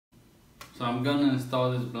So I'm gonna install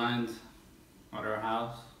this blind at our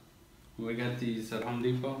house. We got these at Home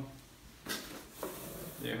Depot.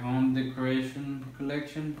 They're home decoration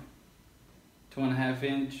collection. 2.5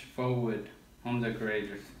 inch faux wood. Home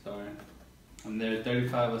decorators, sorry. And they're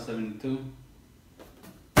 35 or 72.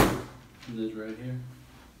 This right here.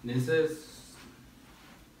 This is,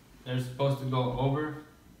 they're supposed to go over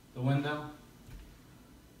the window,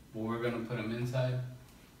 but we're gonna put them inside.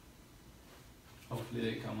 Hopefully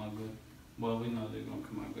they come out good. Well, we know they're gonna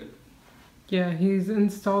come out good. Yeah, he's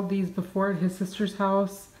installed these before at his sister's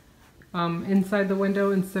house, inside the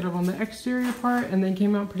window instead of on the exterior part, and they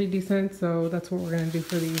came out pretty decent, so that's what we're gonna do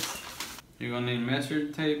for these. You're gonna need measure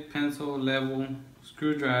tape, pencil, level,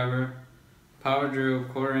 screwdriver, power drill,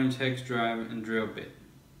 1/4 inch hex drive, and drill bit.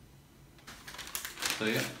 So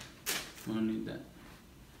yeah, we're gonna need that.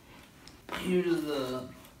 Here's the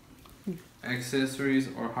accessories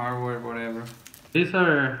or hardware, whatever. These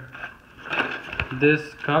are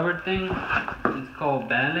this cover thing. It's called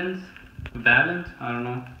balance. I don't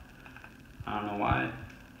know why.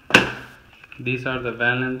 These are the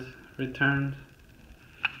valance returns.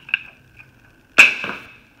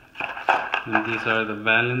 And these are the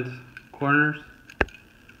valance corners.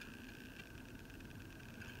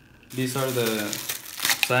 These are the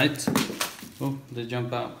sides. Oh, they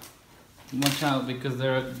jump out. Watch out because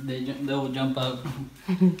they will jump out.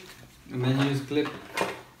 And then you just clip.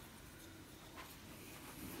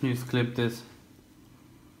 You just clip this.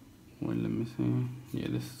 Wait, let me see. Yeah,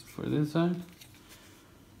 this is for this side.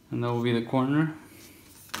 And that will be the corner.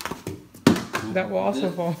 That will also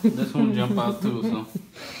fall. This one jump out too, so.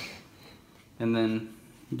 And then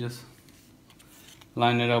just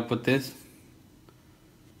line it up with this.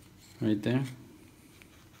 Right there.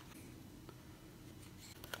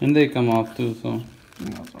 And they come off too, so.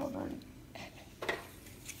 That's all right.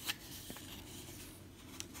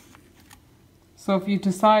 So if you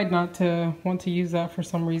decide not to want to use that for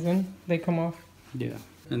some reason, they come off. Yeah.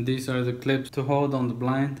 And these are the clips to hold on the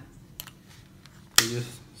blind. You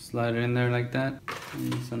just slide it in there like that.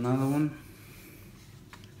 And there's another one.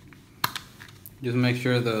 Just make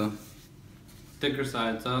sure the thicker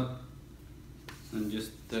side's up. And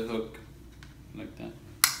just the hook like that.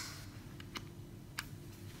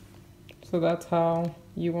 So that's how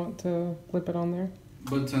you want to clip it on there?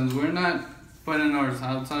 But since we're not putting ours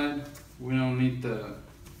outside, we don't need the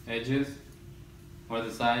edges or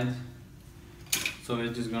the sides. So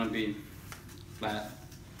it's just gonna be flat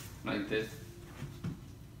like this.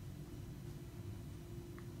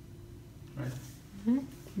 Right? Mm-hmm.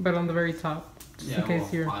 But on the very top, just in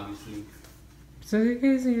case you're... obviously. So in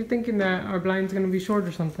case you're thinking that our blind's gonna be short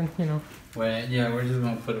or something, you know. Well, yeah, we're just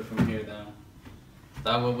gonna put it from here down.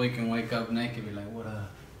 That way we can wake up naked and be like, what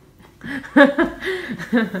up?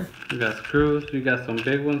 You got screws, you got some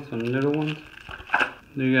big ones, some little ones.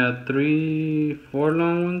 You got 4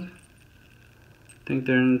 long ones. I think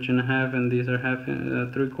they're 1.5 inches and these are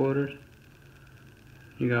 3/4.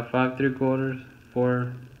 You got 5 3/4,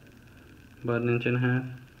 4 about 1.5 inches.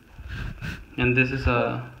 And this is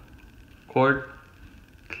a cord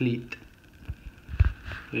cleat.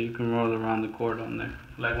 So you can roll around the cord on there.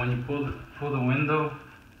 Like when you pull the window,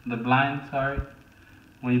 the blind, sorry.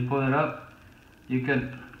 When you pull it up, you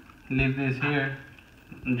can leave this here.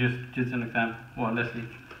 Just an example. Well, let's see.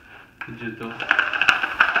 You just do it.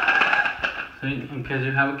 So in case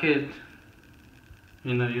you have a kid,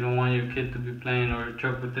 you know, you don't want your kid to be playing or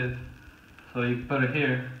choke with this. So you put it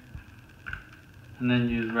here, and then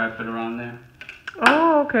you just wrap it around there.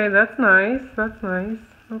 Oh, okay, that's nice. That's nice.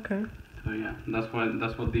 Okay. So yeah, that's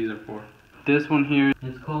what these are for. This one here,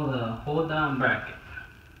 it's called a hold down bracket.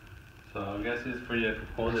 So I guess it's for you to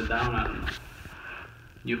hold it down. I don't know.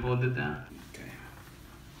 You hold it down. Okay.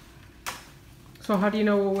 So how do you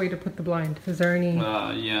know what way to put the blind? Is there any?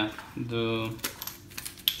 Yeah, the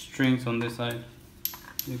strings on this side.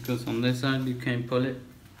 Because on this side you can't pull it.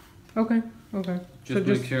 Okay. Okay. Just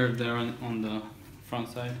make sure they're on the front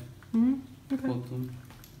side. Mm-hmm. Okay.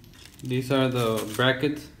 These are the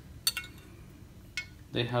brackets.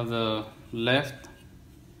 They have the left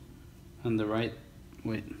and the right.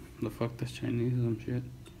 Wait, the fuck, that's Chinese or some shit.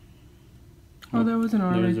 Oh, there was an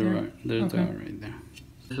R right there. There's the R right there.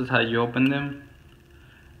 This is how you open them.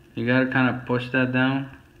 You gotta kind of push that down,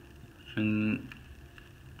 and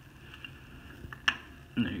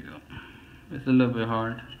there you go. It's a little bit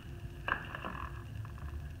hard.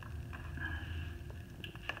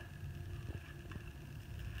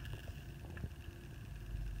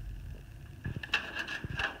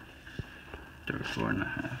 Four and a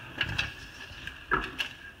half.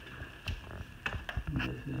 This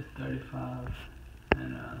is 35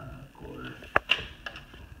 and a quarter.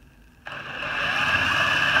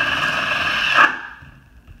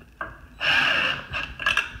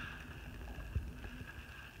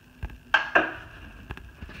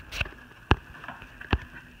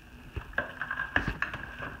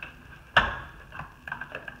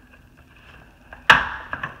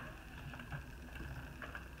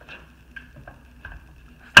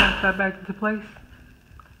 put that back into place.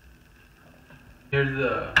 Here's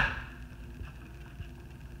the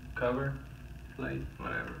cover, plate,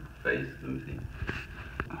 whatever, face, let me see.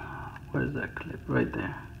 Where's that clip? Right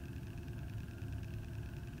there.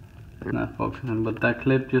 It's not focusing, but that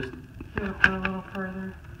clip just Put it a little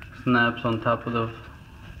further. snaps on top of the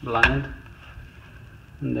blind.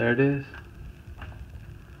 And there it is.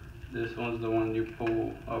 This one's the one you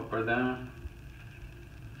pull up or down.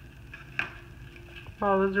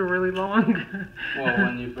 Wow, those are really long. Well,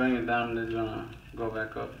 when you bring it down, it's gonna go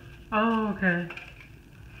back up. Oh, okay.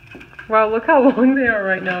 Wow, look how long they are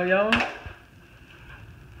right now, y'all.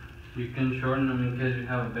 You can shorten them in case you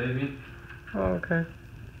have a baby. Oh, okay.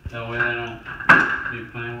 That way they don't be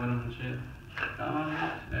playing with them and shit.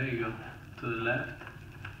 There you go. To the left.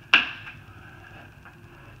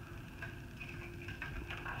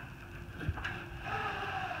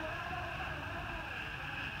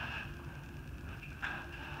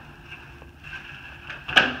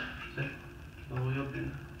 Slowly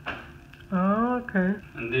open. Oh, okay.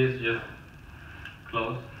 And these just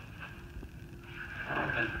close.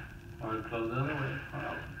 Open. Or close the other way. Or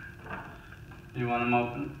open. You want them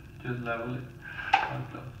open, just level it. Or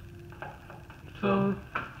close. So,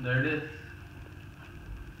 there it is.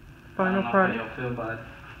 Final How product. you feel about it?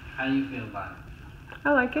 How you feel about it?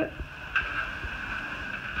 I like it.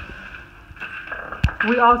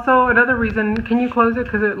 We also, another reason, can you close it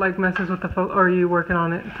because it like messes with the photo, or are you working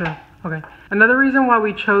on it to, okay. Another reason why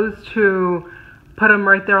we chose to put them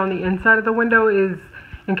right there on the inside of the window is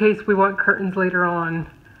in case we want curtains later on.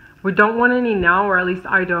 We don't want any now, or at least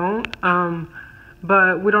I don't,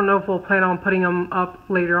 but we don't know if we'll plan on putting them up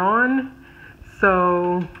later on.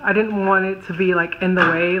 So I didn't want it to be like in the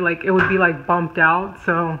way, like it would be like bumped out.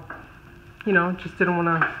 So, you know, just didn't want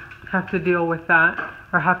to have to deal with that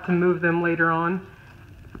or have to move them later on.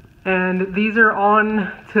 And these are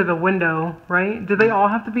on to the window, right? Do they all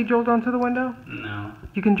have to be drilled onto the window? No.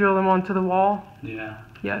 You can drill them onto the wall? Yeah.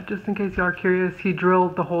 Yeah, just in case you are curious, he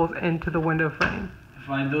drilled the holes into the window frame. If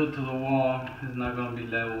I do it to the wall, it's not going to be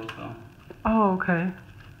level, so. Oh, okay.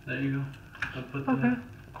 There you go. I'll put the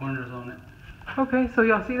corners on it. Okay, so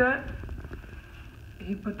y'all see that?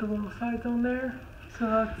 He put the little sides on there. So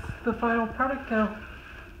that's the final product now.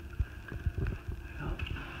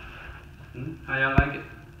 How y'all like it?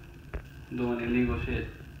 Doing illegal shit.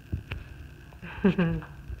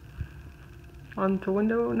 On to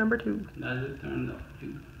window number 2. That's it turned up.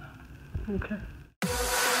 Okay.